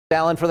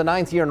Alan, for the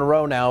 9th year in a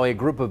row now, a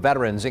group of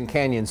veterans in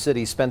Canyon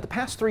City spent the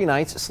past 3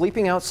 nights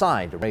sleeping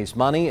outside to raise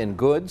money and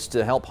goods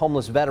to help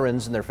homeless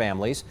veterans and their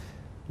families.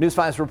 News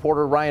 5's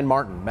reporter Ryan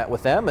Martin met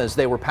with them as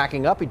they were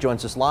packing up. He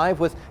joins us live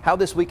with how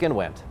this weekend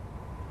went.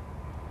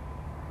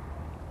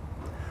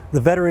 The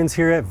veterans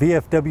here at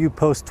VFW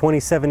Post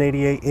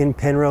 2788 in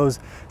Penrose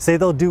say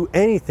they'll do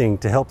anything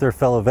to help their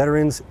fellow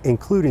veterans,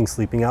 including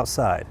sleeping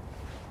outside.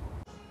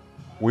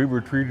 We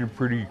were treated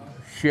pretty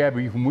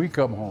shabby when we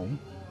come home.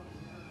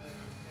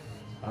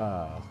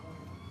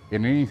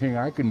 And anything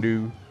I can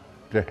do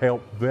to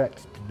help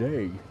vets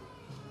today,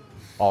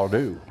 I'll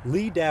do.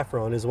 Lee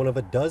Daffron is one of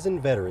a dozen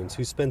veterans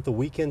who spent the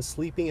weekend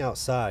sleeping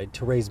outside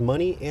to raise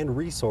money and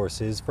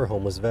resources for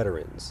homeless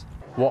veterans.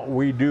 What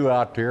we do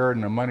out there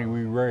and the money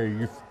we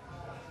raise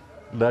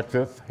lets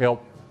us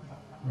help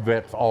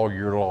vets all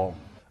year long.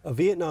 A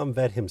Vietnam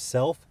vet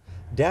himself,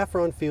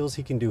 Daffron feels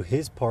he can do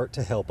his part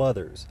to help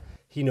others.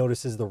 He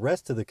notices the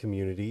rest of the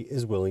community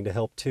is willing to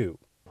help too.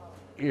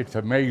 It's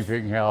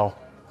amazing how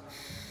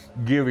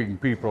giving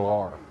people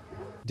are.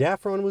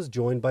 Daffron was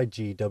joined by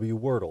G.W.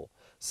 Wordle,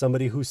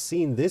 somebody who's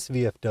seen this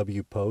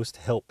VFW post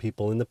help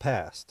people in the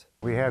past.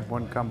 We had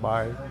one come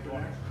by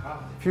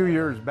a few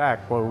years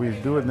back while we was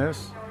doing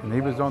this, and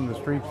he was on the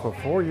streets for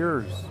 4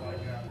 years.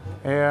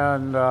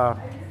 And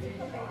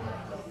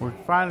we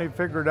finally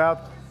figured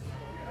out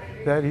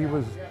that he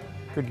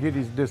could get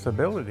his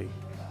disability.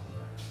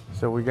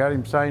 So we got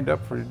him signed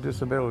up for his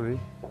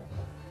disability,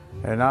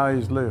 and now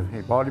he's living.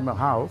 He bought him a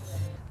house.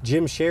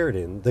 Jim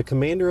Sheridan, the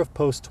commander of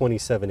Post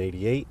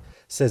 2788,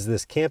 says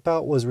this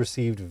campout was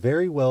received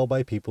very well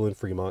by people in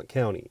Fremont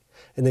County,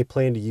 and they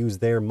plan to use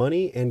their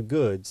money and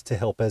goods to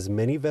help as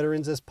many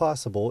veterans as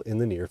possible in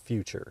the near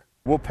future.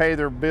 We'll pay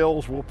their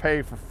bills, we'll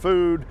pay for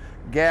food,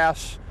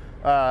 gas.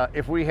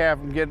 If we have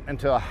them get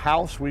into a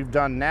house, we've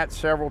done that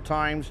several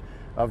times.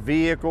 A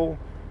vehicle,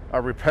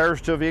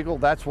 repairs to a vehicle,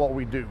 that's what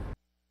we do.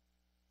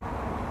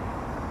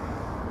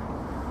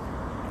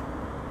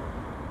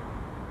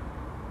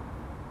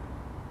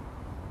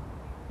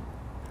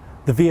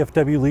 The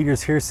VFW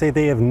leaders here say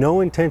they have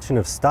no intention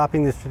of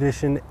stopping this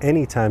tradition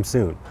anytime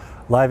soon.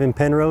 Live in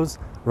Penrose,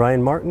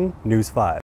 Ryan Martin, News 5.